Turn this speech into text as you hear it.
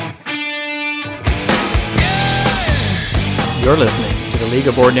You're listening to the League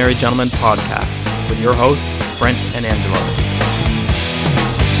of Ordinary Gentlemen podcast with your hosts, Brent and Angelo.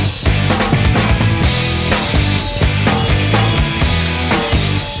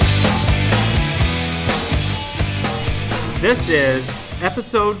 This is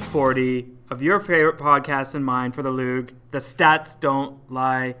episode 40 of your favorite podcast and mine for the League. The stats don't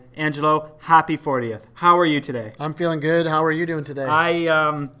lie. Angelo, happy 40th. How are you today? I'm feeling good. How are you doing today?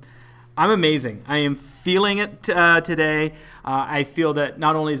 I'm amazing. I am feeling it today. I feel that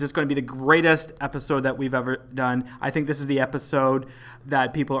not only is this going to be the greatest episode that we've ever done, I think this is the episode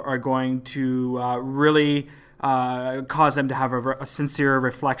that people are going to really cause them to have a sincere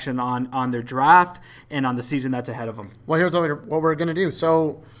reflection on their draft and on the season that's ahead of them. Well, here's what we're going to do.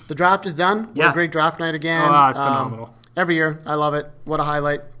 So the draft is done. Yeah. What a great draft night again. Oh, it's phenomenal. Every year. I love it. What a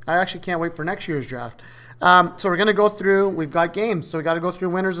highlight. I actually can't wait for next year's draft. So we're going to go through, we've got games, so we got to go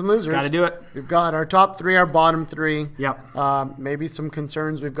through winners and losers. Got to do it. We've got our top three, our bottom three. Yep. Maybe some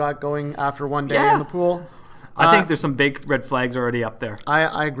concerns we've got going after one day in the pool. I think there's some big red flags already up there.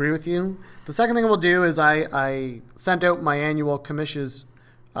 I agree with you. The second thing we'll do is I sent out my annual commission's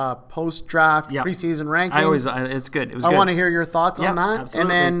post-draft preseason ranking. It's good. It was good. I want to hear your thoughts on that.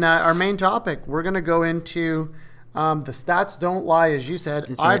 Absolutely. And then our main topic, we're going to go into the stats don't lie, as you said.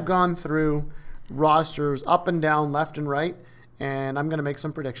 That's right. I've gone through rosters up and down, left and right, and I'm going to make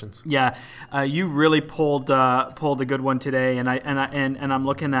some predictions. Yeah, you really pulled a good one today, and I'm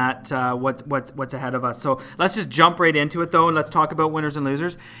looking at what's ahead of us. So let's just jump right into it though, and let's talk about winners and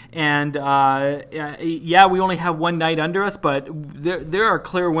losers. And we only have one night under us, but there are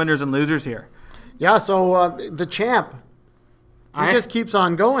clear winners and losers here. Yeah. So the champ. It just keeps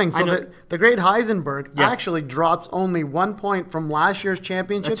on going. So the great Heisenberg actually drops only 1 point from last year's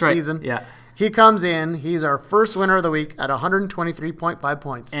championship season. Yeah. He comes in. He's our first winner of the week at 123.5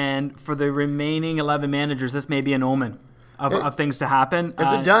 points. And for the remaining 11 managers, this may be an omen of things to happen.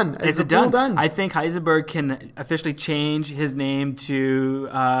 Is it done? Is it done? I think Heisenberg can officially change his name to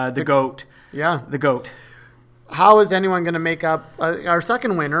the GOAT. Yeah. The GOAT. How is anyone going to make up our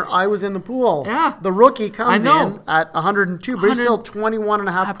second winner? I was in the pool. Yeah. The rookie comes in at 102, but he's still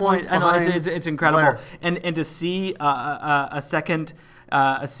 21.5 points behind. I know, it's incredible. Blair. And to see a second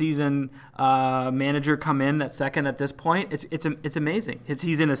season manager come in at second at this point, it's amazing.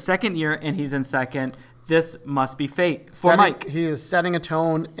 He's in his second year and he's in second. This must be fate for Mike. He is setting a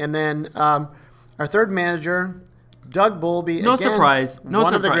tone. And then our third manager, Doug Bowlby. No surprise.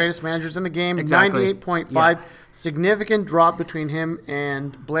 One of the greatest managers in the game. Exactly. 98.5. Yeah. Significant drop between him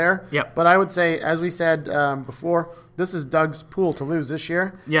and Blair. Yep. But I would say, as we said before, this is Doug's pool to lose this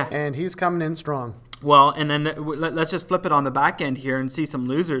year. Yeah. And he's coming in strong. Well, and then let's just flip it on the back end here and see some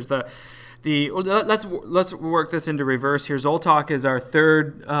losers. Let's work this into reverse here. Zoltok is our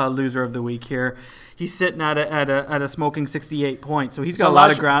third loser of the week here. He's sitting at a smoking 68 points, so he's got a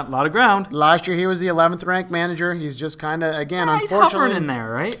lot of ground. Last year he was the 11th ranked manager. He's just kind of unfortunately he's hovering in there,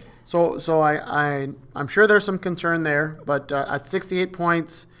 right? So I'm sure there's some concern there, but at 68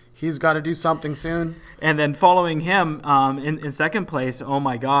 points, he's got to do something soon. And then following him in second place, oh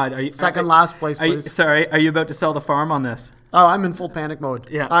my God. Last place, please. Are you about to sell the farm on this? Oh, I'm in full panic mode.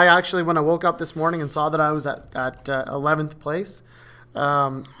 Yeah. I actually, when I woke up this morning and saw that I was at 11th place,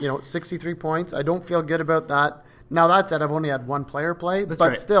 63 points, I don't feel good about that. Now, that said, I've only had one player play, but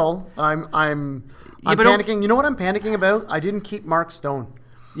right. Still, I'm panicking. You know what I'm panicking about? I didn't keep Mark Stone.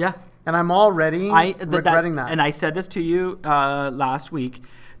 Yeah. And I'm already regretting that. And I said this to you last week.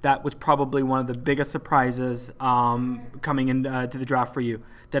 That was probably one of the biggest surprises coming into the draft for you,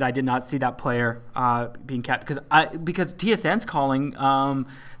 that I did not see that player being kept. Because TSN's calling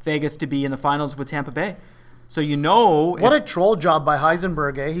Vegas to be in the finals with Tampa Bay. So what a troll job by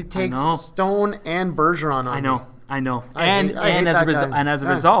Heisenberg, eh? He takes Stone and Bergeron on. I know. And as a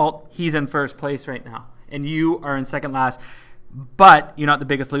result, he's in first place right now. And you are in second last. But you're not the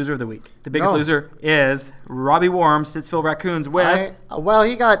biggest loser of the week. The biggest loser is Robbie Warm, Stittsville Raccoons with...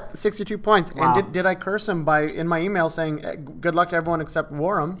 he got 62 points. Wow. And did I curse him in my email saying, good luck to everyone except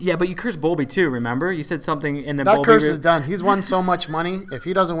Warm? Yeah, but you cursed Bowlby too, remember? You said something and then That curse is done. He's won so much money. If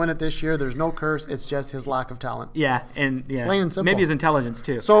he doesn't win it this year, there's no curse. It's just his lack of talent. Yeah, plain and simple. Maybe his intelligence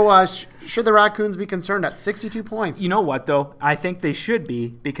too. So should the Raccoons be concerned at 62 points? You know what, though? I think they should be,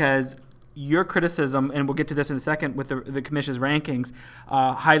 because... your criticism, and we'll get to this in a second with the commission's rankings,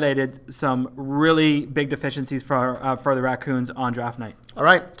 highlighted some really big deficiencies for the Raccoons on draft night. All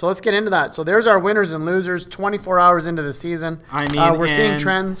right, so let's get into that. So there's our winners and losers 24 hours into the season. I mean, we're seeing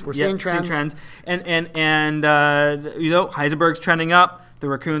trends. And Heisenberg's trending up. The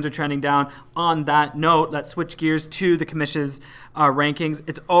Raccoons are trending down. On that note, let's switch gears to the Commission's rankings.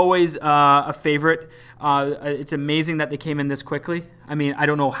 It's always a favorite. It's amazing that they came in this quickly. I mean, I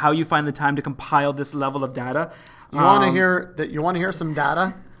don't know how you find the time to compile this level of data. You want to hear some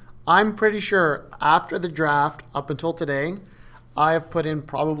data? I'm pretty sure after the draft up until today, I have put in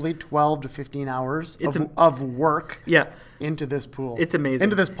probably 12 to 15 hours of work into this pool. It's amazing.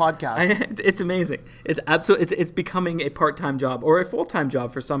 Into this podcast. It's amazing. It's becoming a part-time job or a full-time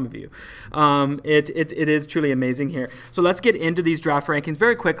job for some of you. It is truly amazing here. So let's get into these draft rankings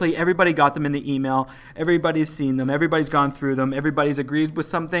very quickly. Everybody got them in the email. Everybody's seen them. Everybody's gone through them. Everybody's agreed with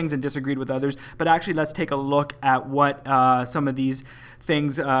some things and disagreed with others. But actually, let's take a look at what some of these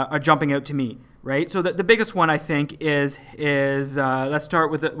things are jumping out to me. Right, so the biggest one I think is let's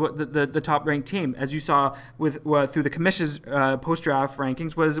start with the top ranked team, as you saw with through the Commission's post draft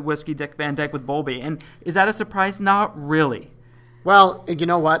rankings was Whiskey Dick Van Dyke with Bowlby, and is that a surprise? Not really. Well, you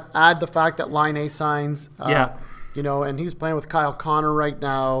know what? Add the fact that Line A signs, and he's playing with Kyle Connor right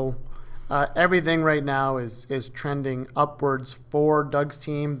now. Everything right now is trending upwards for Doug's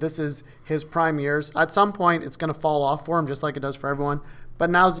team. This is his prime years. At some point, it's going to fall off for him, just like it does for everyone. But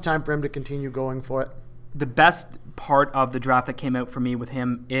now's the time for him to continue going for it. The best part of the draft that came out for me with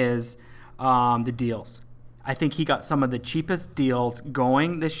him is the deals. I think he got some of the cheapest deals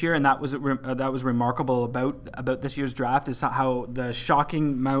going this year, and that was remarkable about this year's draft is how the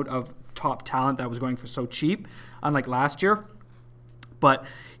shocking amount of top talent that was going for so cheap, unlike last year. But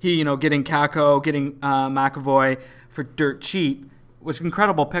he, getting Kakko, getting McAvoy for dirt cheap was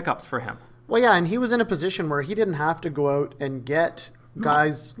incredible pickups for him. Well, yeah, and he was in a position where he didn't have to go out and get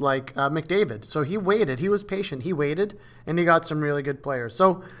guys like McDavid. So he waited. He was patient. He waited, and he got some really good players.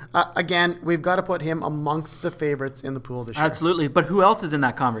 So, again, we've got to put him amongst the favorites in the pool this year. Absolutely. But who else is in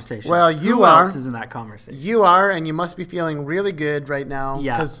that conversation? Well, Who else is in that conversation? You are, and you must be feeling really good right now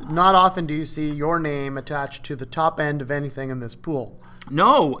because not often do you see your name attached to the top end of anything in this pool.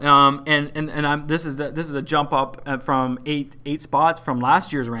 No, and this is a jump up from eight spots from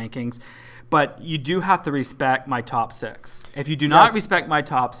last year's rankings. But you do have to respect my top six. If you do not respect my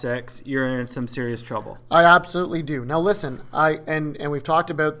top six, you're in some serious trouble. I absolutely do. Now listen, and we've talked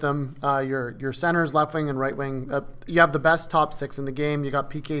about them. Your centers, left wing and right wing. You have the best top six in the game. You got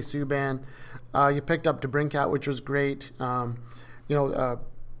PK Subban. You picked up DeBrincat, which was great.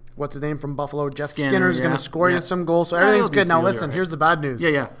 What's his name from Buffalo? Jeff Skinner's going to score you some goals. So everything's good. Now listen, here's the bad news.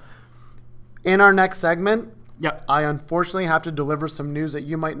 Yeah. In our next segment. Yep. I unfortunately have to deliver some news that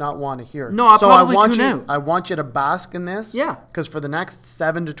you might not want to hear. No, I'll probably tune out. I want you to bask in this. Yeah. Because for the next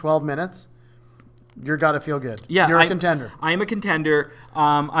 7 to 12 minutes, you're got to feel good. Yeah. You're a contender. I am a contender.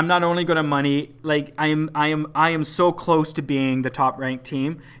 I'm not only going to money. Like I am so close to being the top ranked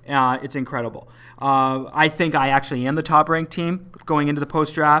team. It's incredible. I think I actually am the top ranked team going into the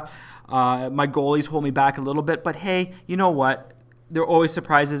post draft. My goalies hold me back a little bit, but hey, you know what? There are always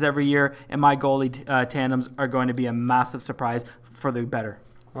surprises every year, and my goalie tandems are going to be a massive surprise for the better.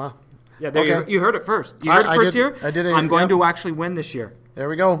 Wow. Yeah, you heard it first. You heard it first here? I did it. I'm going to actually win this year. There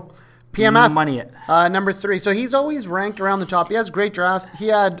we go. PMF. Money it. Number 3. So he's always ranked around the top. He has great drafts. He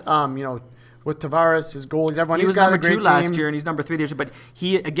had, with Tavares, his goalies, everyone. He was got number a great 2 last team. year, and he's number 3 this year. But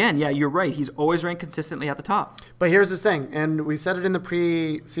he, again, you're right. He's always ranked consistently at the top. But here's the thing, and we said it in the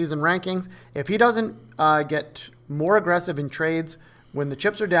preseason rankings. If he doesn't get more aggressive in trades when the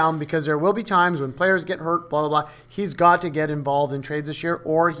chips are down, because there will be times when players get hurt, blah, blah, blah, he's got to get involved in trades this year,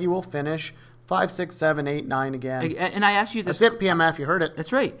 or he will finish 5, 6, 7, 8, 9 again. And I asked you this. That's it, PMF. You heard it.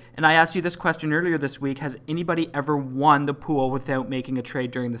 That's right. And I asked you this question earlier this week. Has anybody ever won the pool without making a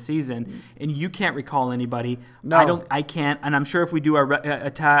trade during the season? And you can't recall anybody. No. I can't. And I'm sure if we do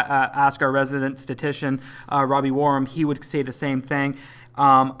ask our resident statistician, Robbie Warham, he would say the same thing.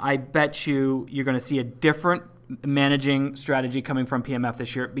 I bet you're going to see a different managing strategy coming from PMF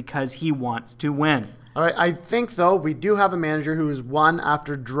this year because he wants to win. All right. I think, though, we do have a manager who has won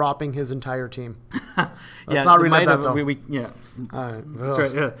after dropping his entire team. Let's not relive that, though. That's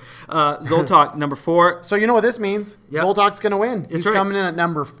right. Yeah. Zoltok, number 4. So you know what this means? Yep. Zoltak's going to win. He's coming in at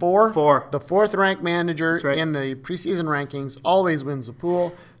number 4. The 4th ranked manager in the preseason rankings always wins the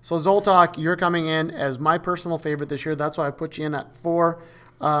pool. So Zoltak, you're coming in as my personal favorite this year. That's why I put you in at 4.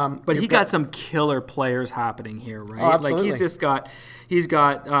 But he got some killer players happening here, right? Oh, absolutely. Like his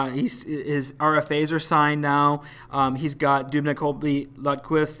RFAs are signed now. He's got Dubnyk, Colby,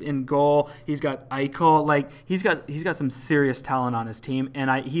 Lundqvist in goal. He's got Eichel. Like he's got some serious talent on his team,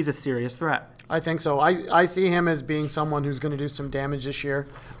 and he's a serious threat. I think so. I see him as being someone who's going to do some damage this year.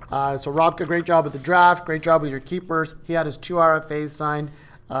 So Robka, great job with the draft. Great job with your keepers. He had his 2 RFAs signed.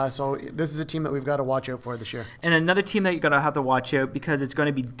 So this is a team that we've got to watch out for this year. And another team that you're going to have to watch out because it's going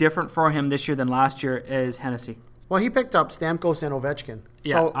to be different for him this year than last year is Hennessy. Well, he picked up Stamkos and Ovechkin.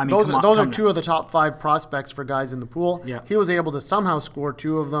 Yeah, so I mean, those are two of the top 5 prospects for guys in the pool. Yeah. He was able to somehow score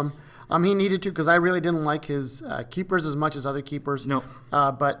 2 of them. He needed to because I really didn't like his keepers as much as other keepers. No.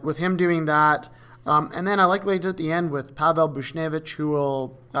 But with him doing that, and then I liked what he did at the end with Pavel Buchnevich, who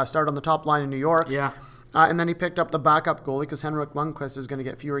will start on the top line in New York. Yeah. And then he picked up the backup goalie because Henrik Lundqvist is going to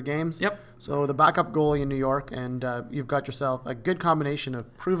get fewer games. Yep. So the backup goalie in New York, and you've got yourself a good combination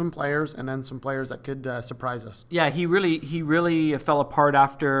of proven players and then some players that could surprise us. Yeah, he really fell apart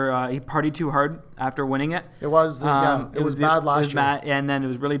after he partied too hard after winning it. It was bad last year. And then it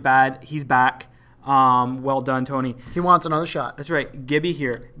was really bad. He's back. Well done, Tony. He wants another shot. That's right. Gibby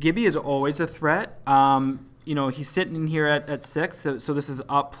here. Gibby is always a threat. He's sitting in here at 6th, so this is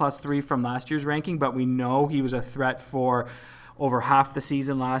up +3 from last year's ranking, but we know he was a threat for over half the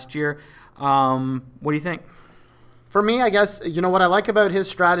season last year. What do you think? For me, I guess, what I like about his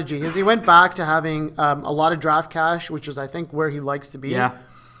strategy is he went back to having a lot of draft cash, which is, I think, where he likes to be. Yeah.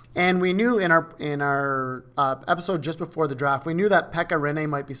 And we knew in our episode just before the draft, we knew that Pekka Rinne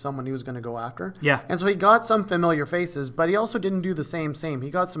might be someone he was going to go after. Yeah. And so he got some familiar faces, but he also didn't do the same. He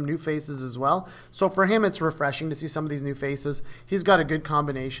got some new faces as well. So for him, it's refreshing to see some of these new faces. He's got a good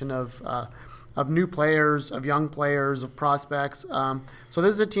combination of new players, of young players, of prospects. So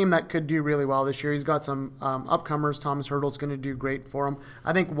this is a team that could do really well this year. He's got some upcomers. Thomas Hertel's going to do great for him.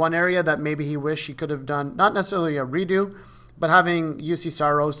 I think one area that maybe he wished he could have done, not necessarily a redo, but having UC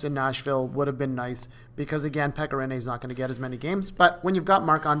Saros in Nashville would have been nice because, again, Pekka Rinne is not going to get as many games. But when you've got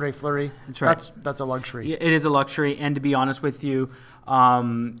Marc-Andre Fleury, that's a luxury. It is a luxury. And to be honest with you,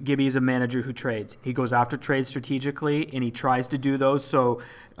 Gibby is a manager who trades. He goes after trades strategically, and he tries to do those. So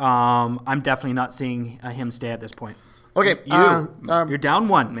I'm definitely not seeing him stay at this point. Okay. You're down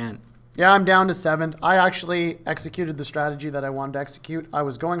 1, man. Yeah, I'm down to 7th. I actually executed the strategy that I wanted to execute. I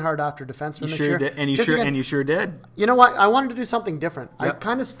was going hard after defensemen this year. You sure did. You know what? I wanted to do something different. Yep. I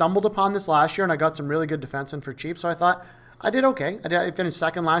kind of stumbled upon this last year, and I got some really good defensemen for cheap. So I thought I did okay. I finished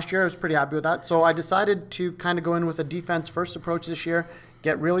 2nd last year. I was pretty happy with that. So I decided to kind of go in with a defense-first approach this year,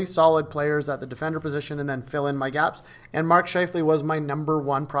 get really solid players at the defender position, and then fill in my gaps. And Mark Scheifele was my number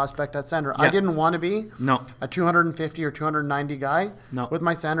 1 prospect at center. Yeah. I didn't want to be No. a 250 or 290 guy No. with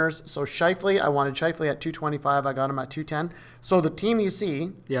my centers. So I wanted Scheifele at 225. I got him at 210. So the team you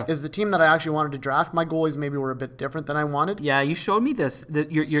see is the team that I actually wanted to draft. My goalies maybe were a bit different than I wanted. Yeah, you showed me this,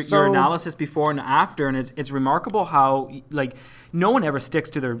 your analysis before and after, and it's remarkable how, no one ever sticks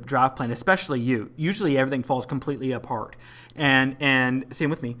to their draft plan, especially you. Usually everything falls completely apart. And same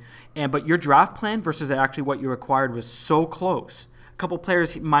with me. But your draft plan versus actually what you acquired was so close. A couple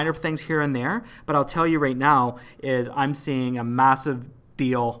players, minor things here and there, but I'll tell you right now is I'm seeing a massive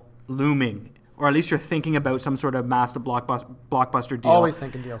deal looming, or at least you're thinking about some sort of massive blockbuster deal. Always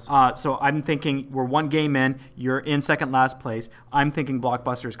thinking deals. So I'm thinking we're 1 game in, you're in second last place. I'm thinking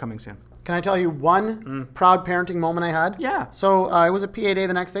blockbuster is coming soon. Can I tell you one proud parenting moment I had? Yeah. So it was a PA day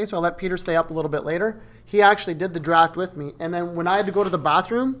the next day, so I let Peter stay up a little bit later. He actually did the draft with me. And then when I had to go to the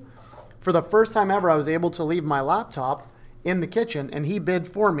bathroom, for the first time ever, I was able to leave my laptop in the kitchen, and he bid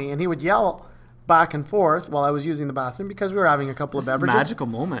for me. And he would yell back and forth while I was using the bathroom because we were having a couple of beverages. Magical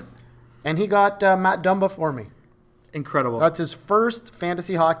moment. And he got Matt Dumba for me. Incredible. That's his first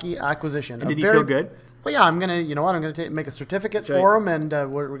fantasy hockey acquisition. And did he feel good? Well, yeah, I'm gonna make a certificate for him, and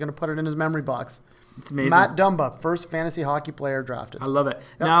we're gonna put it in his memory box. It's amazing. Matt Dumba, first fantasy hockey player drafted. I love it.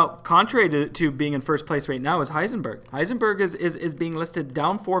 Yep. Now, contrary to being in first place right now is Heisenberg. Heisenberg is being listed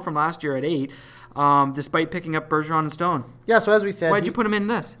down 4 from last year at 8, despite picking up Bergeron and Stone. Yeah, so as we said... Why'd you put him in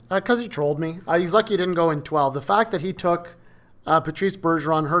this? Because he trolled me. He's lucky he didn't go in 12. The fact that he took Patrice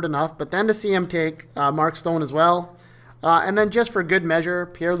Bergeron hurt enough, but then to see him take Mark Stone as well, and then just for good measure,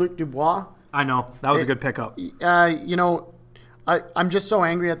 Pierre-Luc Dubois. I know. That was a good pickup. I'm just so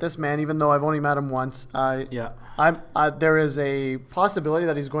angry at this man, even though I've only met him once. There is a possibility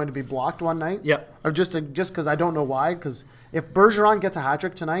that he's going to be blocked one night. Yep. Or just because I don't know why. Because if Bergeron gets a hat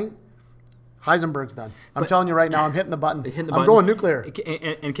trick tonight, Heisenberg's done. I'm telling you right now, I'm hitting the button. I'm going nuclear.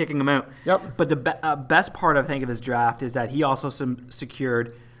 And kicking him out. Yep. But the best part, I think, of his draft is that he also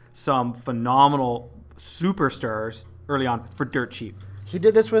secured some phenomenal superstars early on for dirt cheap. He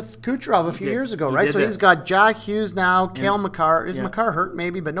did this with Kucherov a few years ago, right? So he's got Jack Hughes now, Cale Makar. Is Makar hurt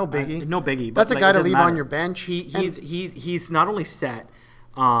maybe, but no biggie. No biggie. That's a guy to leave on your bench. He's not only set,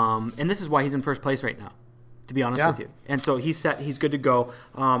 and this is why he's in first place right now. to be honest with you. And so he's set. He's good to go.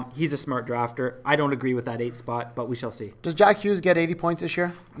 He's a smart drafter. I don't agree with that 8 spot, but we shall see. Does Jack Hughes get 80 points this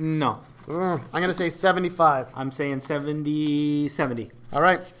year? No. I'm going to say 75. I'm saying 70. All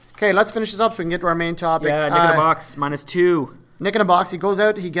right. Okay, let's finish this up so we can get to our main topic. Yeah, Nick in a box, -2. Nick in a box. He goes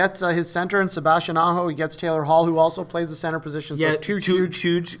out. He gets his center in Sebastian Aho. He gets Taylor Hall, who also plays the center position. Yeah, so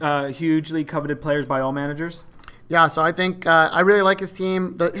two hugely coveted players by all managers. Yeah, so I think I really like his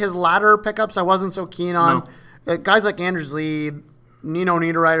team. His latter pickups I wasn't so keen on. No. Guys like Anders Lee, Nino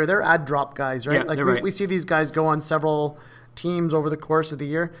Niederreiter, they're ad drop guys, right? Yeah, we see these guys go on several teams over the course of the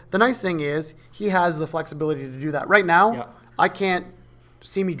year. The nice thing is he has the flexibility to do that. Right now, I can't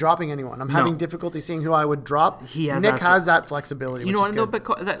see me dropping anyone. I'm having difficulty seeing who I would drop. Nick has that flexibility. You know what? No, but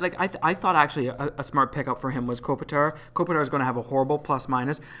I thought actually a smart pickup for him was Kopitar. Kopitar is going to have a horrible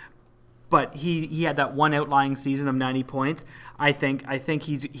plus-minus. But he had that one outlying season of 90 points. I think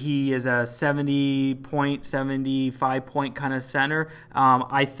he is a 75-point kind of center.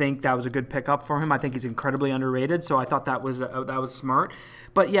 I think that was a good pickup for him. I think he's incredibly underrated. So I thought that was smart.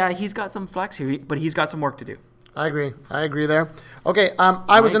 But yeah, he's got some flex here, but he's got some work to do. I agree there. Okay,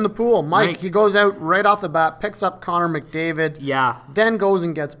 I was in the pool. Mike, he goes out right off the bat, picks up Connor McDavid. Yeah. Then goes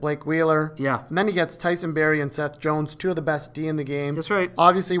and gets Blake Wheeler. Yeah. And then he gets Tyson Barrie and Seth Jones, 2 of the best D in the game. That's right.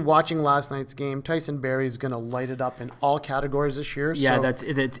 Obviously, watching last night's game, Tyson Barrie is going to light it up in all categories this year. Yeah, so,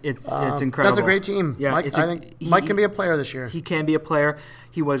 it's incredible. That's a great team. Yeah, Mike, I think Mike can be a player this year. He can be a player.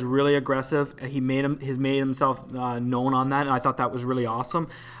 He was really aggressive. He's made himself known on that, and I thought that was really awesome.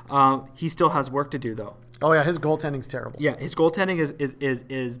 He still has work to do, though. Oh yeah, his goaltending's terrible. Yeah, his goaltending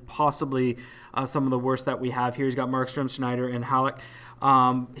is possibly some of the worst that we have here. He's got Markstrom, Schneider, and Halleck.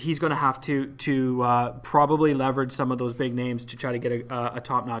 He's going to have to probably leverage some of those big names to try to get a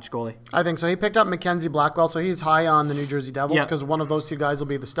top-notch goalie. I think so. He picked up Mackenzie Blackwell, so he's high on the New Jersey Devils because one of those 2 guys will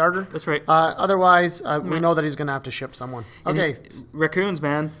be the starter. That's right. Otherwise, we know that he's going to have to ship someone. Okay, Raccoons,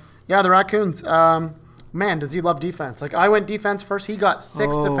 man. Yeah, the Raccoons. Man, does he love defense. I went defense first. He got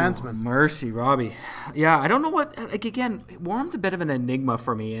 6 defensemen. Mercy, Robbie. Yeah, I don't know what... again, Warren's a bit of an enigma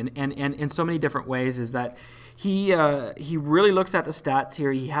for me, and in so many different ways is that he really looks at the stats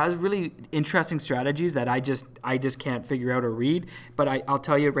here. He has really interesting strategies that I just can't figure out or read. But I'll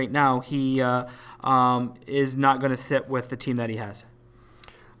tell you right now, he is not going to sit with the team that he has.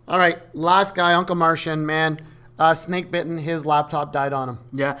 All right, last guy, Uncle Martian, man. Snake bitten, his laptop died on him.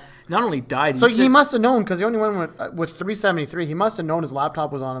 Yeah, not only died. So he must have known because he only went with 373. He must have known his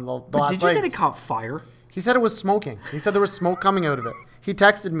laptop was on in the last But did you say it caught fire? He said it was smoking. He said there was smoke coming out of it. He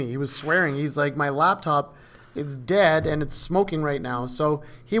texted me. He was swearing. He's like, my laptop is dead and it's smoking right now. So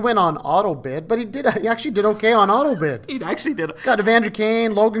he went on auto bid, but he actually did okay on auto bid. He actually did. Got Evander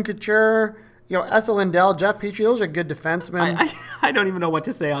Kane, Logan Couture, Essa Lindell, Jeff Petrie. Those are good defensemen. I don't even know what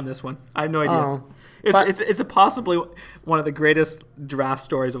to say on this one. I have no idea. It's possibly one of the greatest draft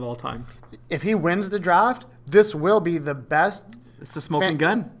stories of all time. If he wins the draft, this will be the best. It's a smoking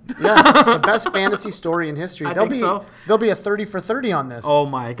gun. Yeah, the best fantasy story in history. I think so. There'll be a 30 for 30 on this. Oh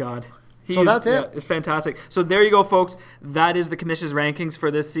my God. That's it. Yeah, it's fantastic. So there you go, folks. That is the commission's rankings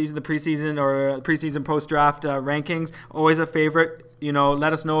for this season, the preseason or preseason post-draft rankings. Always a favorite.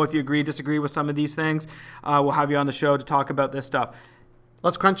 Let us know if you agree, disagree with some of these things. We'll have you on the show to talk about this stuff.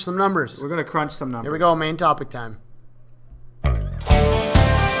 Let's crunch some numbers. We're going to crunch some numbers. Here we go, main topic time.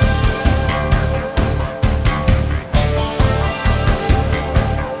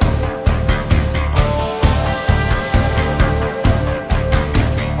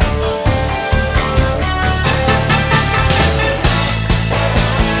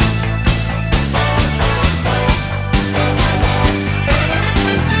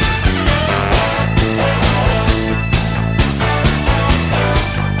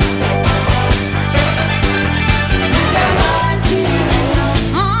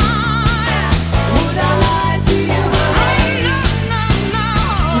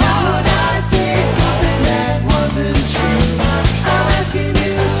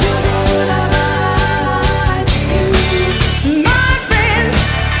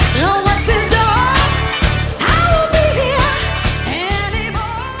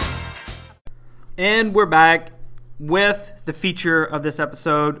 And we're back with the feature of this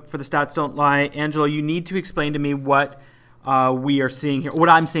episode for the Stats Don't Lie. Angelo, you need to explain to me what we are seeing here, what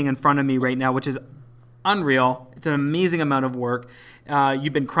I'm seeing in front of me right now, which is unreal. It's an amazing amount of work.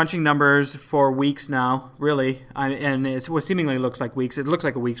 You've been crunching numbers for weeks now, really, and it seemingly looks like weeks. It looks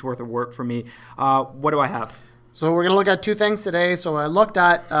like a week's worth of work for me. What do I have? So we're going to look at 2 things today. So I looked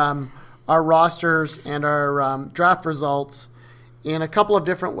at our rosters and our draft results in a couple of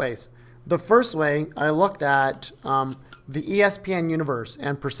different ways. The first way I looked at the ESPN universe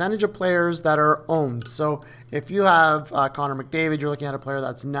and percentage of players that are owned. So if you have Connor McDavid, you're looking at a player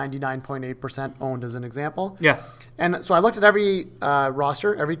that's 99.8% owned as an example. Yeah. And so I looked at every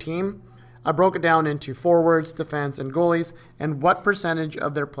roster, every team. I broke it down into forwards, defense, and goalies, and what percentage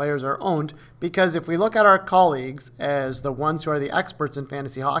of their players are owned. Because if we look at our colleagues as the ones who are the experts in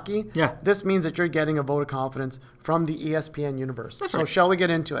fantasy hockey, this means that you're getting a vote of confidence from the ESPN universe. That's so right. Shall we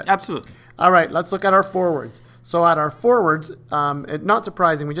get into it? Absolutely. All right, let's look at our forwards. So at our forwards, not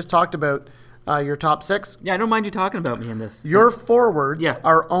surprising, we just talked about your top 6. Yeah, I don't mind you talking about me in this. Your forwards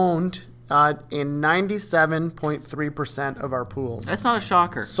are owned in 97.3% of our pools. That's not a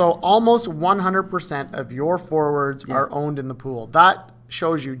shocker. So almost 100% of your forwards are owned in the pool. That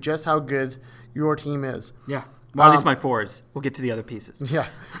shows you just how good your team is. Yeah. Well, at least my forwards. We'll get to the other pieces. Yeah.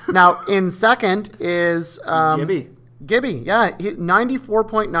 Now, in second is Gibby. Yeah.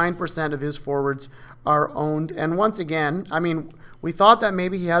 94.9% of his forwards are owned. And once again, I mean, we thought that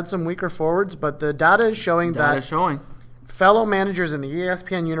maybe he had some weaker forwards, but the data is showing fellow managers in the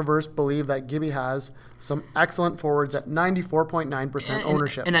ESPN universe believe that Gibby has some excellent forwards at 94.9%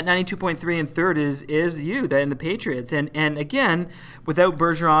 ownership. And at 92.3 and third is you, in the Patriots. And again, without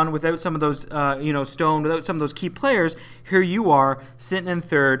Bergeron, without some of those, Stone, without some of those key players, here you are sitting in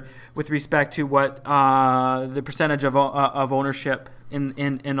third with respect to what the percentage of ownership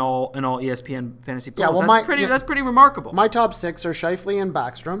in all ESPN fantasy pools. Yeah, well, that's pretty remarkable. My top 6 are Scheifele and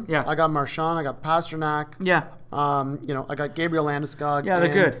Backstrom. Yeah. I got Marchand, I got Pasternak. Yeah. I got Gabriel Landeskog. Yeah,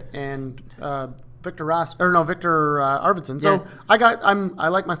 they're good. And Victor Arvidsson. So yeah. I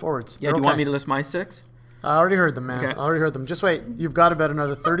like my forwards. Yeah, do you want me to list my 6? I already heard them, man. Okay. I already heard them. Just wait. You've got about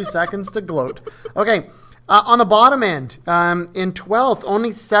another 30 seconds to gloat. Okay. On the bottom end, in 12th,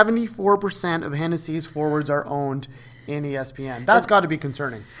 only 74% of Hennessy's forwards are owned in ESPN. That's got to be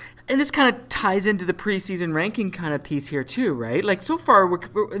concerning. And this kind of ties into the preseason ranking kind of piece here too, right? Like so far, we're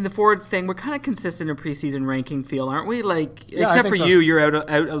in the forward thing, we're kind of consistent in preseason ranking field, aren't we? Like, yeah, except for you, you're out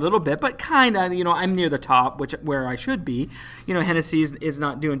a little bit, but kind of, I'm near the top, where I should be. Hennessy is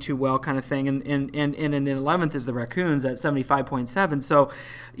not doing too well, kind of thing, and in 11th is the Raccoons at 75.7. So,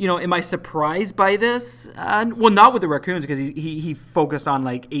 am I surprised by this? Well, not with the Raccoons because he focused on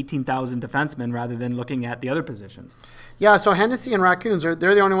like 18,000 defensemen rather than looking at the other positions. Yeah, so Hennessy and Raccoons they're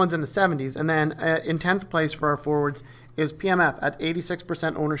the only ones in the 70s, and then in 10th place for our forwards is PMF at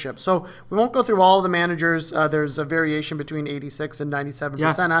 86% ownership. So we won't go through all of the managers. There's a variation between 86 and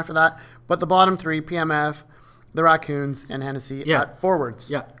 97% after that, but the bottom 3, PMF, the Raccoons, and Hennessy at forwards.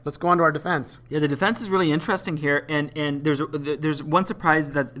 Yeah. Let's go on to our defense. Yeah, the defense is really interesting here, and there's one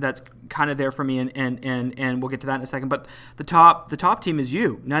surprise that's kind of there for me, and we'll get to that in a second. But the top team is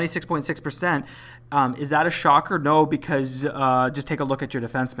you, 96.6%. Is that a shocker? No, because just take a look at your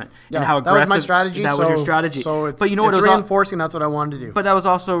defenseman and how aggressive. That was my strategy. That was your strategy. So it's reinforcing. That's what I wanted to do. But that was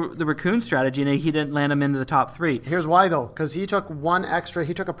also the Raccoon strategy, and he didn't land him into the top 3. Here's why, though, because he took one extra.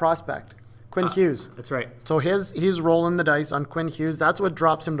 He took a prospect. Quinn Hughes. That's right. So he's rolling the dice on Quinn Hughes. That's what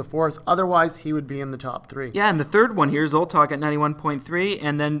drops him to 4th. Otherwise, he would be in the top 3. Yeah, and the third one here is Zoltak at 91.3,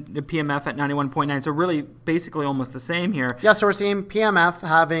 and then the PMF at 91.9. So really, basically almost the same here. Yeah, so we're seeing PMF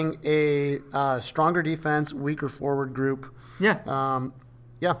having a stronger defense, weaker forward group. Yeah.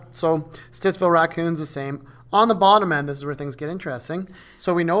 So Stittsville Raccoons the same. On the bottom end, this is where things get interesting.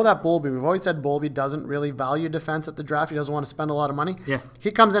 So we know that Bowlby, we've always said Bowlby doesn't really value defense at the draft. He doesn't want to spend a lot of money. Yeah. He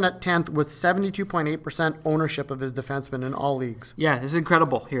comes in at 10th with 72.8% ownership of his defensemen in all leagues. Yeah, this is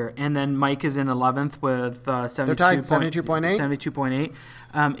incredible here. And then Mike is in 11th with 72.8.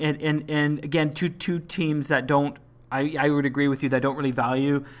 And again, two teams that don't, I would agree with you, that don't really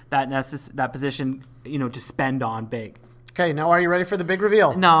value that position, to spend on big. Okay, now are you ready for the big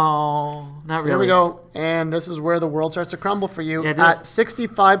reveal? No, not really. Here we go. And this is where the world starts to crumble for you. Yeah, at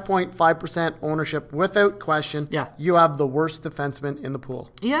 65.5% ownership, without question, you have the worst defenseman in the pool.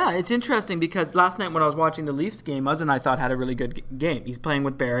 Yeah, it's interesting because last night when I was watching the Leafs game, Muzzin, I thought had a really good game. He's playing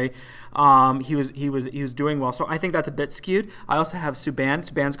with Barry. He was doing well. So I think that's a bit skewed. I also have Subban.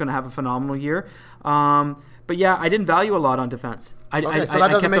 Subban's going to have a phenomenal year. But yeah, I didn't value a lot on defense. So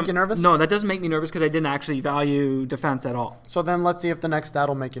that doesn't make you nervous? No, that doesn't make me nervous because I didn't actually value defense at all. So then let's see if the next stat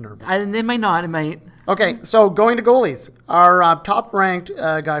will make you nervous. It might not. It might. Okay, so going to goalies. Our top-ranked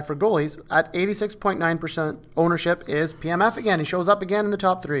guy for goalies at 86.9% ownership is PMF again. He shows up again in the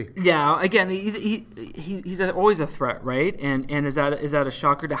top 3. Yeah, again, he's always a threat, right? And is that a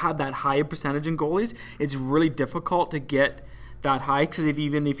shocker to have that high percentage in goalies? It's really difficult to get that high because if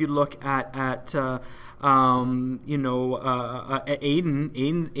you look at Aiden's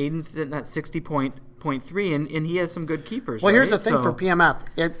sitting at 60.5%, 8.3, and he has some good keepers. Well, right? here's the thing for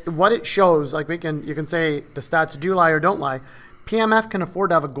PMF. What it shows, like you can say the stats do lie or don't lie. PMF can afford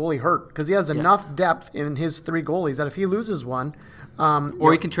to have a goalie hurt because he has enough depth in his 3 goalies that if he loses one,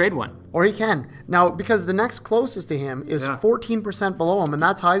 or he can trade one. Or he can. Now, because the next closest to him is 14% below him, and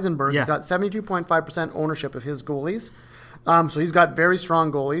that's Heisenberg. He's got 72.5% ownership of his goalies. So he's got very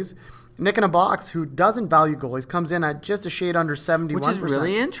strong goalies. Nick in a Box, who doesn't value goalies, comes in at just a shade under 71%. Which is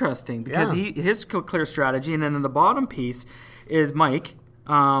really interesting because his clear strategy. And then in the bottom piece is Mike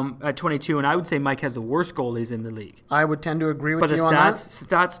at 22, and I would say Mike has the worst goalies in the league. I would tend to agree with you on that. But the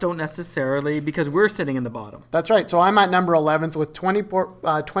stats don't necessarily, because we're sitting in the bottom. That's right. So I'm at number 11th with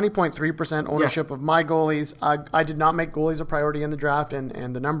 20.3% ownership of my goalies. I did not make goalies a priority in the draft,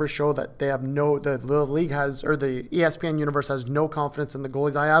 and the numbers show that they have the league has, or the ESPN universe has no confidence in the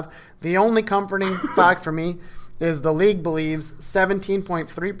goalies I have. The only comforting fact for me is the league believes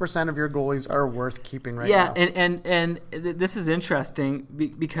 17.3% of your goalies are worth keeping now. Yeah, and this is interesting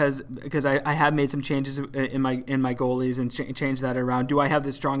because I have made some changes in my goalies and changed that around. Do I have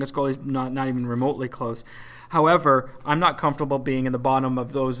the strongest goalies? Not even remotely close. However, I'm not comfortable being in the bottom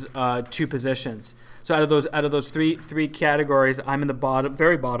of those 2 positions. So out of those three categories, I'm in the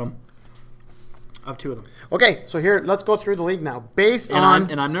very bottom of 2 of them. Okay, so here let's go through the league now.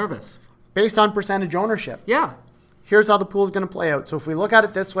 I'm nervous. Based on percentage ownership. Yeah. Here's how the pool is going to play out. So if we look at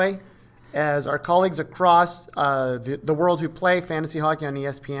it this way, as our colleagues across the world who play fantasy hockey on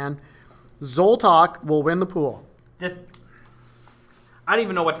ESPN, Zoltok will win the pool. I don't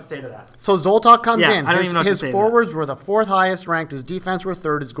even know what to say to that. So Zoltok comes in. I don't even know what to say. His forwards were the 4th highest ranked. His defense were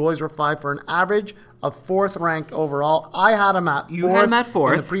 3rd. His goalies were 5 for an average of 4th ranked overall. I had him at 4th. You had him at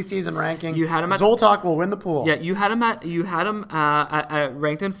 4th. In the preseason ranking. You had him at Zoltok will win the pool. Yeah, you had him ranked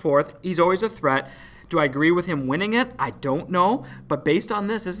in 4th. He's always a threat. Do I agree with him winning it? I don't know. But based on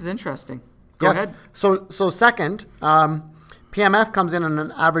this is interesting. Go ahead. So second, PMF comes in on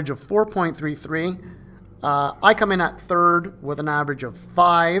an average of 4.33. I come in at 3rd with an average of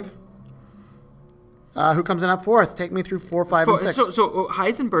 5. Who comes in at 4th? Take me through 4, 5, and 6. So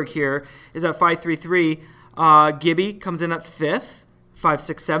Heisenberg here is at 5.33. Gibby comes in at 5th. 5,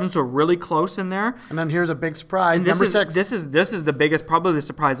 6, 7, so really close in there. And then here's a big surprise, number 6. This is the biggest, probably the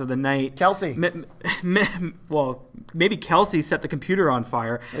surprise of the night. Kelsey. Well, maybe Kelsey set the computer on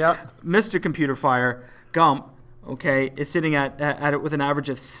fire. Yep. Mr. Computer Fire, Gump, okay, is sitting at it with an average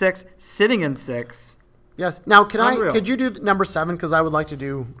of 6, sitting in 6. Yes. Now, could you do number 7? Because I would like to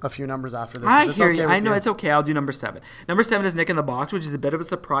do a few numbers after this. I hear you. I know it's okay. I'll do number 7. Number 7 is Nick in the Box, which is a bit of a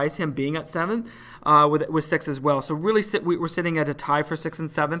surprise, him being at 7 with 6 as well. So really, we're sitting at a tie for 6th and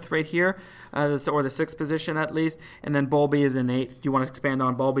 7th right here, or the 6th position at least. And then Bowlby is in 8th. Do you want to expand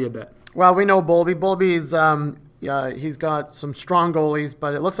on Bowlby a bit? Well, we know Bowlby. Bowlby's he's got some strong goalies,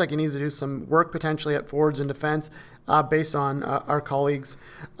 but it looks like he needs to do some work potentially at forwards and defense. Based on our colleagues.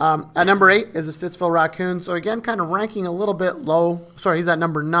 At number 8 is the Stittsville Raccoon. So again, kind of ranking a little bit low. Sorry, he's at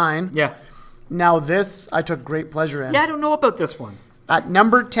number 9. Yeah. Now this, I took great pleasure in. Yeah, I don't know about this one. At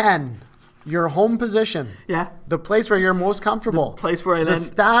number 10, your home position. Yeah. The place where you're most comfortable. The place where the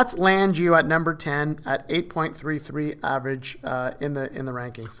stats land you at number 10 at 8.33 average in the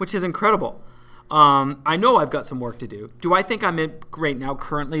rankings. Which is incredible. I know I've got some work to do. Do I think I'm in right now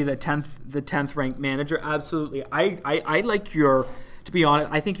currently the 10th ranked manager? Absolutely. I like to be honest,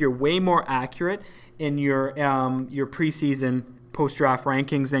 I think you're way more accurate in your preseason post-draft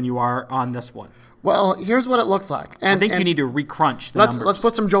rankings than you are on this one. Well, here's what it looks like. I think you need to recrunch the numbers. Let's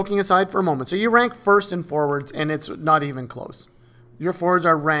put some joking aside for a moment. So you rank 1st in forwards, and it's not even close. Your forwards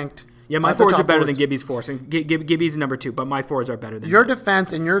are ranked. Yeah, my forwards are better than Gibby's forwards. And Gibby's number 2, but my forwards are better than your his.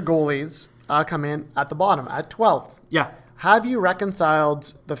 Defense and your goalies come in at the bottom, at 12th. Yeah. Have you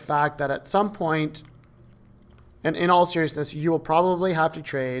reconciled the fact that at some point, and in all seriousness, you will probably have to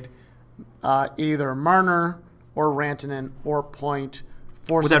trade either Marner or Rantanen or Point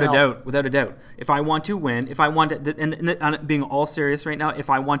for Without a doubt. If I want to win, and being all serious right now, if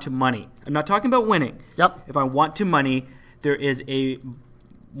I want to money, I'm not talking about winning. Yep. If I want to money, there is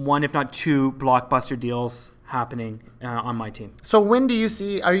one, if not 2, blockbuster deals happening on my team. So when do you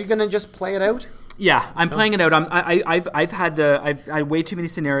see? Are you going to just play it out? Yeah, I'm playing it out. I've had way too many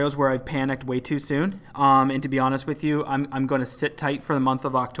scenarios where I've panicked way too soon. And to be honest with you, I'm going to sit tight for the month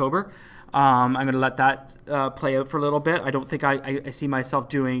of October. I'm going to let that play out for a little bit. I don't think I see myself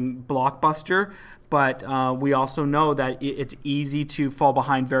doing blockbuster, but we also know that it's easy to fall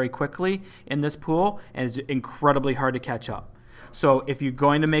behind very quickly in this pool, and it's incredibly hard to catch up. So if you're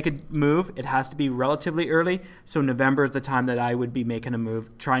going to make a move, it has to be relatively early. So November is the time that I would be making a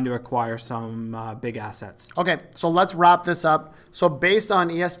move, trying to acquire some big assets. Okay, so let's wrap this up. So based on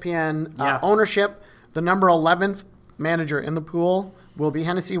ESPN ownership, The number 11th manager in the pool will be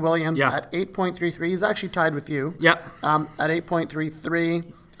Hennessy Williams Yeah. at 8.33. He's actually tied with you. Yep. At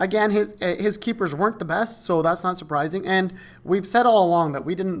 8.33. Again, his keepers weren't the best, so that's not surprising. And we've said all along that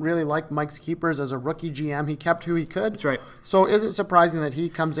we didn't really like Mike's keepers as a rookie GM. He kept who he could. That's right. So is it surprising that he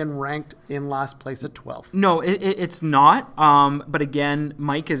comes in ranked in last place at 12? No, it's not. But again,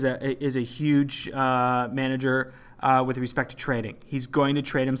 Mike is a huge manager with respect to trading. He's going to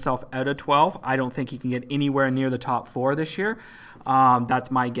trade himself out of 12. I don't think he can get anywhere near the top 4 this year.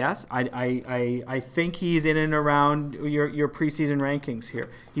 That's my guess. I think he's in and around your preseason rankings here.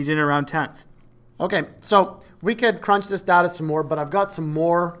 He's in around 10th. Okay, so we could crunch this data some more, but I've got some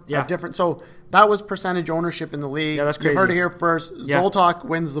more Yeah. different. So that was percentage ownership in the league. Yeah, that's You've heard it crazy. here first. Yeah. Zoltok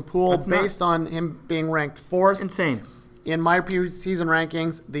wins the pool That's nuts. based on him being ranked 4th. Insane. In my preseason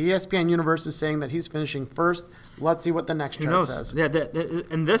rankings, the ESPN universe is saying that he's finishing 1st. Let's see what the next Who chart knows? says. Yeah,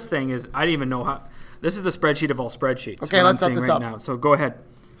 and this thing is, I didn't even know how. This is the spreadsheet of all spreadsheets. Okay, what let's I'm set seeing this right up. now. So go ahead.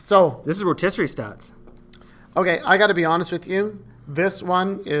 So, This is rotisserie stats. okay, I got to be honest with you. This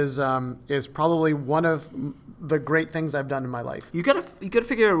one is probably one of the great things I've done in my life. You gotta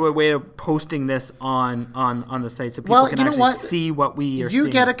figure out a way of posting this on the site so people can you know actually what? see what we are You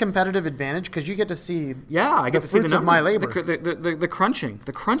seeing. get a competitive advantage because you get to see. Yeah, I get the to see the fruits numbers. of my labor. The crunching.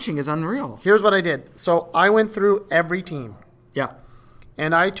 The crunching is unreal. Here's what I did. So I went through every team, Yeah.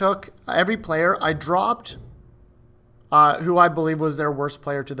 and I took every player. I dropped who I believe was their worst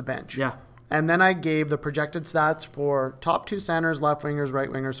player to the bench. Yeah. And then I gave the projected stats for top 2 centers, left wingers, right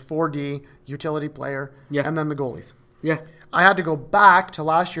wingers, 4D, utility player, Yeah. and then the goalies. Yeah. I had to go back to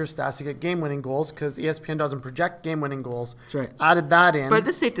last year's stats to get game-winning goals because ESPN doesn't project game-winning goals. That's right. Added that in. But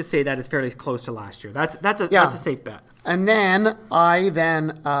it's safe to say that it's fairly close to last year. That's a safe bet. And then I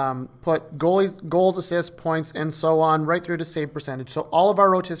put goals, assists, points, and so on right through to save percentage. So all of our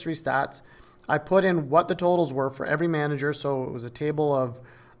rotisserie stats, I put in what the totals were for every manager. So it was a table of,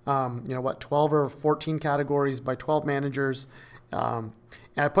 12 or 14 categories by 12 managers. And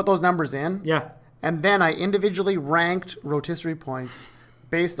I put those numbers in. Yeah. And then I individually ranked rotisserie points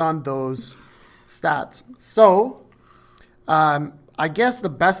based on those stats. So I guess the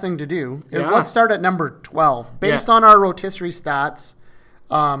best thing to do is let's start at number 12. Based on our rotisserie stats,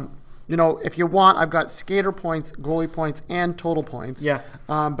 if you want, I've got skater points, goalie points, and total points. Yeah.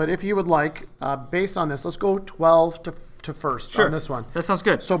 But if you would like, based on this, let's go 12 to first on this one. That sounds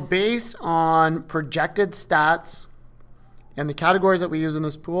good. So based on projected stats and the categories that we use in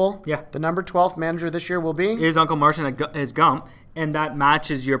this pool, the number 12 manager this year will be? Is Uncle Martian as Gump, and that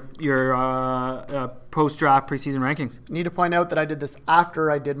matches your post-draft preseason rankings. Need to point out that I did this after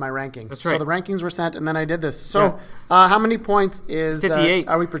I did my rankings. That's right. So the rankings were sent, and then I did this. So how many points is 58.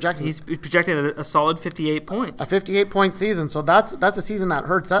 Are we projecting? He's projected a solid 58 points. A 58-point season. So that's a season that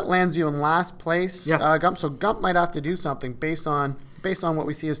hurts. That lands you in last place, Gump. So Gump might have to do something based on what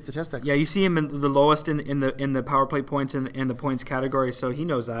we see as statistics. Yeah, you see him in the lowest in the power play points and the points category, so he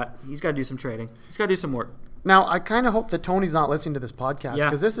knows that. He's got to do some trading. He's got to do some work. Now, I kind of hope that Tony's not listening to this podcast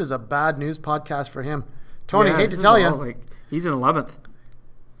because this is a bad news podcast for him. Tony, hate to tell you. He's in 11th.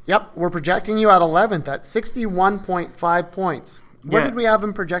 Yep, we're projecting you at 11th at 61.5 points. Where did we have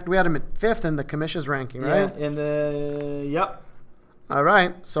him projected? We had him at 5th in the commission's ranking, right? Yeah, All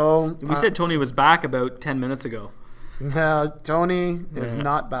right, so... We said Tony was back about 10 minutes ago. Tony is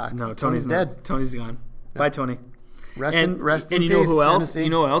not back. No, Tony's dead. Tony's gone. Bye, Tony. Rest in you know peace, who else? Hennessy. You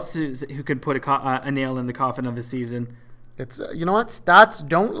know who else who could put a nail in the coffin of the season? It's you know what? Stats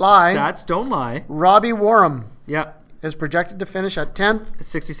don't lie. Stats don't lie. Robbie Warham. Yeah. Is projected to finish at 10th.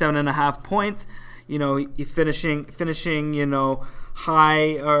 67.5 points. Finishing.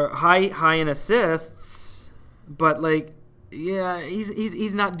 High in assists, but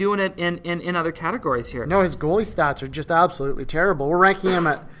he's not doing it in other categories here. No, his goalie stats are just absolutely terrible. We're ranking him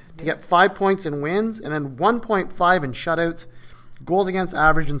to get 5 points in wins and then 1.5 in shutouts, goals against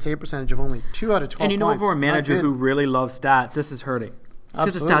average, and save percentage of only 2 out of 12 And points. for a manager who really loves stats, this is hurting.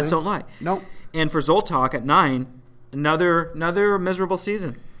 Because the stats don't lie. Nope. And for Zoltok at 9, another miserable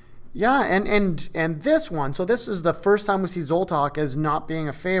season. Yeah, and this one, so this is the first time we see Zoltok as not being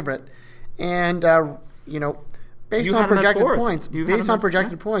a favorite. And, based on projected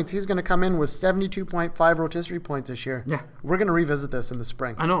points, he's going to come in with 72.5 rotisserie points this year. Yeah. We're going to revisit this in the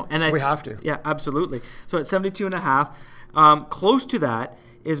spring. I know. And we have to. Yeah, absolutely. So at 72.5, close to that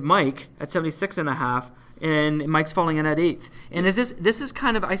is Mike at 76.5. and Mike's falling in at 8th. And this is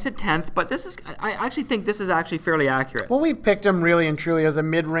kind of, I said 10th, but I actually think this is actually fairly accurate. Well, we picked him really and truly as a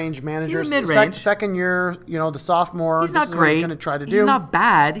mid-range manager. He's a mid-range. Second year, the sophomore. He's not great. He's going to try to do. He's not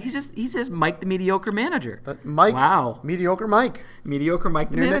bad. He's just Mike the mediocre manager. But Mike. Wow. Mediocre Mike. Mediocre Mike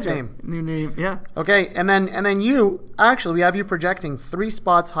the manager. New name. Yeah. Okay, and then you, actually, we have you projecting 3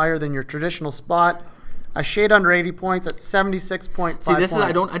 spots higher than your traditional spot. A shade under 80 points at 76.5 See, this points. is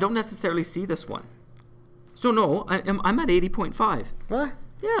I don't necessarily see this one. So no, I'm at 80.5. What?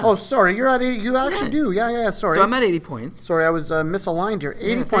 Yeah. Oh, sorry. You're at 80. You actually do. Yeah. Sorry. So I'm at 80 points. Sorry, I was misaligned here.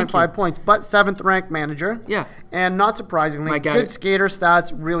 80.5 points, but 7th ranked manager. Yeah. And not surprisingly, good skater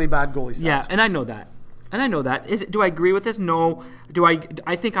stats, really bad goalie stats. Yeah, and I know that. Do I agree with this? No.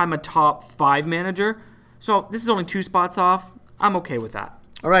 I think I'm a top 5 manager. So this is only 2 spots off. I'm okay with that.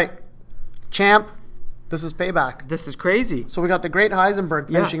 All right. Champ, this is payback. This is crazy. So we got the great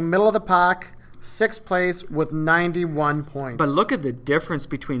Heisenberg finishing middle of the pack. 6th place with 91 points. But look at the difference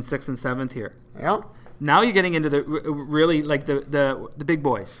between 6th and 7th here. Yeah. Now you're getting into the really like the big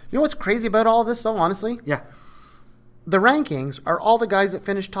boys. You know what's crazy about all this though, honestly? Yeah. The rankings are all the guys that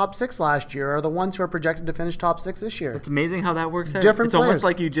finished top 6 last year are the ones who are projected to finish top 6 this year. It's amazing how that works out. Different It's players. almost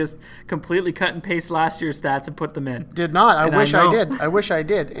like you just completely cut and paste last year's stats and put them in. Did not. I wish I know. did. I wish I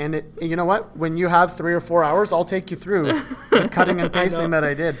did. And you know what? When you have 3 or 4 hours, I'll take you through the cutting and pasting that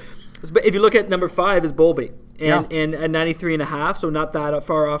I did. But if you look at number 5 is Bowlby, and Yeah. at 93.5, so not that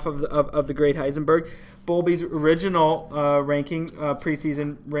far off of the great Heisenberg. Bowlby's original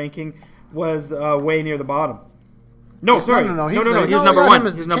preseason ranking was way near the bottom. No. He was number 1. He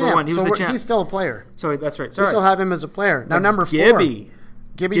was number 1. He was the champ. He's still a player. Sorry, that's right. We Sorry. still have him as a player. Now, number 4.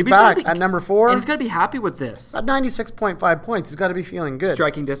 Gibby's back at number 4. And he's got to be happy with this. At 96.5 points, he's got to be feeling good.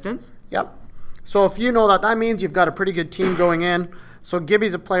 Striking distance? Yep. So if you know that means you've got a pretty good team going in. So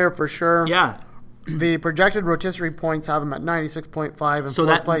Gibby's a player for sure. Yeah. The projected rotisserie points have him at 96.5 in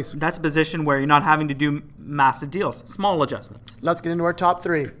fourth place. That's a position where you're not having to do massive deals, small adjustments. Let's get into our top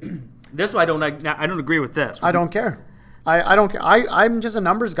 3. This one, I don't agree with this. I don't care. I don't care. I'm just a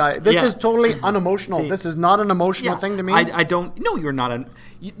numbers guy. This is totally unemotional. See, this is not an emotional thing to me. I don't. No, you're not.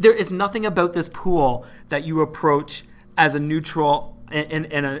 There is nothing about this pool that you approach as a neutral in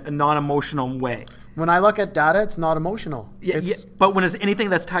a non-emotional way. When I look at data, it's not emotional. But when it's anything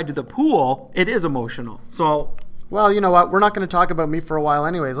that's tied to the pool, it is emotional. So, well, you know what? We're not going to talk about me for a while,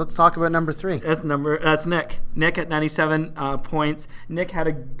 anyways. Let's talk about number 3. That's Nick. Nick at 97 points. Nick had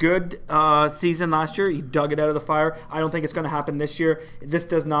a good season last year. He dug it out of the fire. I don't think it's going to happen this year. This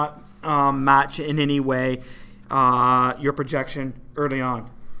does not match in any way your projection early on.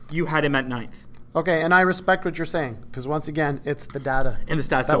 You had him at 9th. Okay, and I respect what you're saying because once again, it's the data. And the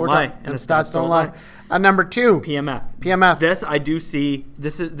stats don't lie. And the stats don't lie. At number 2, PMF. This I do see.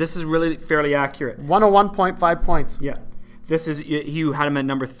 This is really fairly accurate. 101.5 points. Yeah. This is you had him at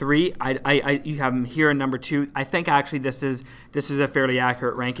number 3. You have him here in number 2. I think actually this is a fairly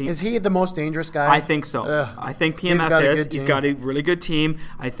accurate ranking. Is he the most dangerous guy? I think so. I think PMF he's got a really good team.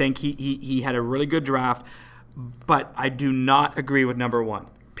 I think he had a really good draft, but I do not agree with number 1.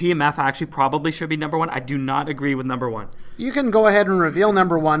 PMF actually probably should be number 1. I do not agree with number 1. You can go ahead and reveal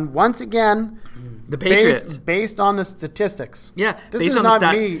number 1 once again. The Patriots, based on the statistics. Yeah, this based is on not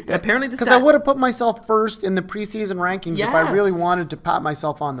the me. Apparently, because I would have put myself first in the preseason rankings if I really wanted to pat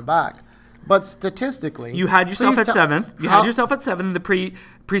myself on the back. But statistically, you had yourself at 7th. You had yourself at 7th in the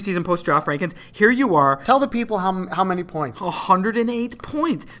preseason post-draft rankings. Here you are. Tell the people how many points. 108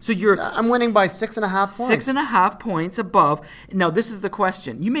 points. So I'm winning by 6.5 points. 6.5 points above. Now this is the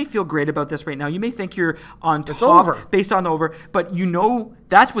question. You may feel great about this right now. You may think you're on top based on over, but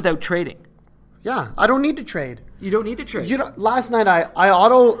that's without trading. Yeah, I don't need to trade. You don't need to trade. Last night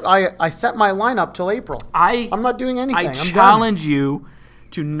I set my lineup till April. I'm not doing anything. I challenge you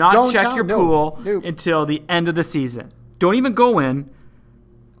to not check your pool until the end of the season. Don't even go in.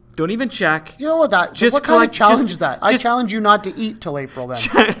 Don't even check. You know what what kind of challenge is that? I challenge you not to eat till April then.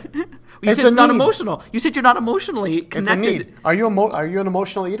 You said it's not emotional. You said you're not emotionally connected. It's a need. Are you an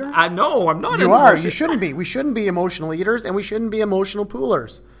emotional eater? No, I'm not. You are. You shouldn't be. We shouldn't be emotional eaters, and we shouldn't be emotional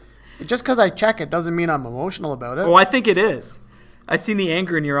poolers. Just because I check it doesn't mean I'm emotional about it. Oh, I think it is. I've seen the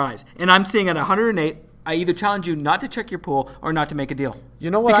anger in your eyes. And I'm seeing at 108, I either challenge you not to check your pool or not to make a deal. You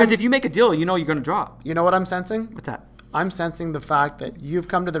know what? Because if you make a deal, you know you're going to drop. You know what I'm sensing? What's that? I'm sensing the fact that you've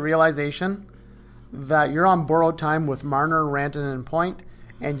come to the realization that you're on borrowed time with Marner, Rantanen, and Point,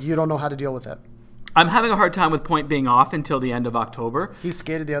 and you don't know how to deal with it. I'm having a hard time with Point being off until the end of October. He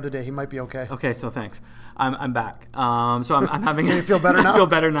skated the other day. He might be okay. Okay, so thanks. I'm back. So I'm having. So you feel better now? I feel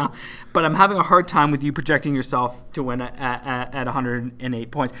better now, but I'm having a hard time with you projecting yourself to win at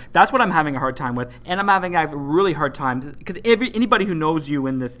 108 points. That's what I'm having a hard time with, and I'm having a really hard time because anybody who knows you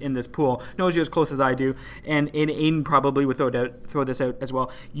in this pool knows you as close as I do, and Aiden probably would throw this out as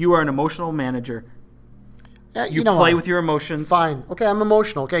well. You are an emotional manager. You play with your emotions. Fine. Okay, I'm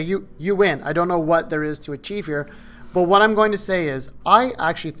emotional. Okay, you win. I don't know what there is to achieve here, but what I'm going to say is I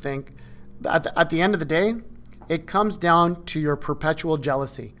actually think at the end of the day, it comes down to your perpetual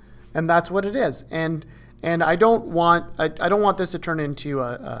jealousy, and that's what it is. And I don't want this to turn into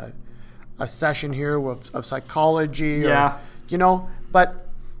a session here of psychology. Yeah. Or, but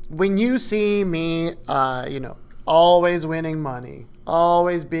when you see me, always winning money,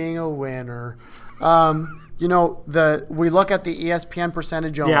 always being a winner. We look at the ESPN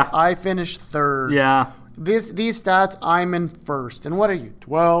percentage only. Yeah. I finished third. Yeah. These stats, I'm in first. And what are you?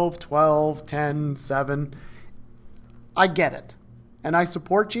 12, 10, 7. I get it. And I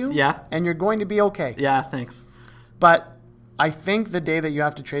support you. Yeah. And you're going to be okay. Yeah, thanks. But I think the day that you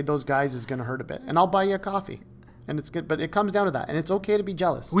have to trade those guys is going to hurt a bit. And I'll buy you a coffee. And it's good. But it comes down to that. And it's okay to be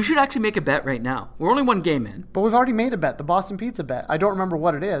jealous. We should actually make a bet right now. We're only one game in. But we've already made a bet. The Boston Pizza bet. I don't remember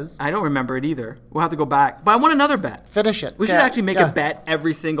what it is. I don't remember it either. We'll have to go back. But I want another bet. Finish it. We should actually make a bet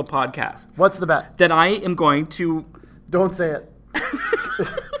every single podcast. What's the bet? That I am going to... Don't say it.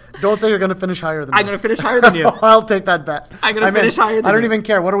 Don't say you're going to finish higher than me. I'm going to finish higher than you. I'll take that bet. I'm going to finish higher than you. I don't even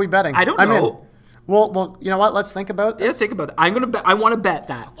care. What are we betting? I don't know. In. Well, you know what? Let's think about this. Yeah, think about it. I'm going to bet. I want to bet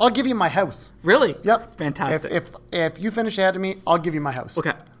that. I'll give you my house. Really? Yep. Fantastic. If you finish ahead of me, I'll give you my house.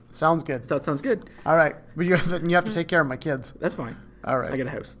 Okay. Sounds good. That sounds good. All right. But you have to take care of my kids. That's fine. All right. I get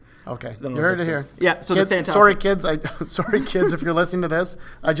a house. Okay. You heard it here. Yeah. So kids, the fantastic. Sorry, kids. Sorry, kids. If you're listening to this,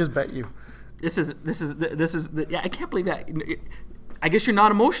 I just bet you. This is. Yeah. I can't believe that. I guess you're not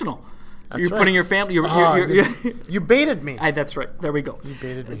emotional. That's you're right. Putting your family. You baited me. That's right. There we go. You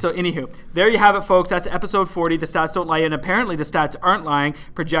baited me. So, anywho, there you have it, folks. That's episode 40. The stats don't lie, and apparently the stats aren't lying.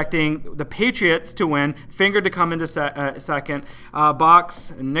 Projecting the Patriots to win, Finger to come into second,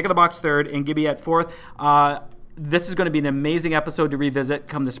 Nick of the Box third, and Gibby at fourth. This is going to be an amazing episode to revisit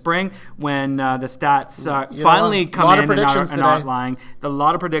come the spring when the stats finally come in and are not lying. A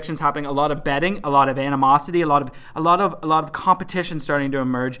lot of predictions happening, a lot of betting, a lot of animosity, a lot of competition starting to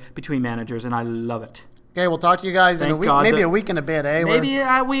emerge between managers, and I love it. Okay, we'll talk to you guys in a week, maybe a week and a bit, eh? Maybe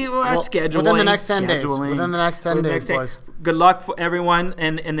we're scheduling. Within the next 10 days. Within the next 10 days, boys. Good luck for everyone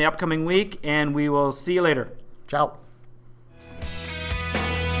in the upcoming week, and we will see you later. Ciao.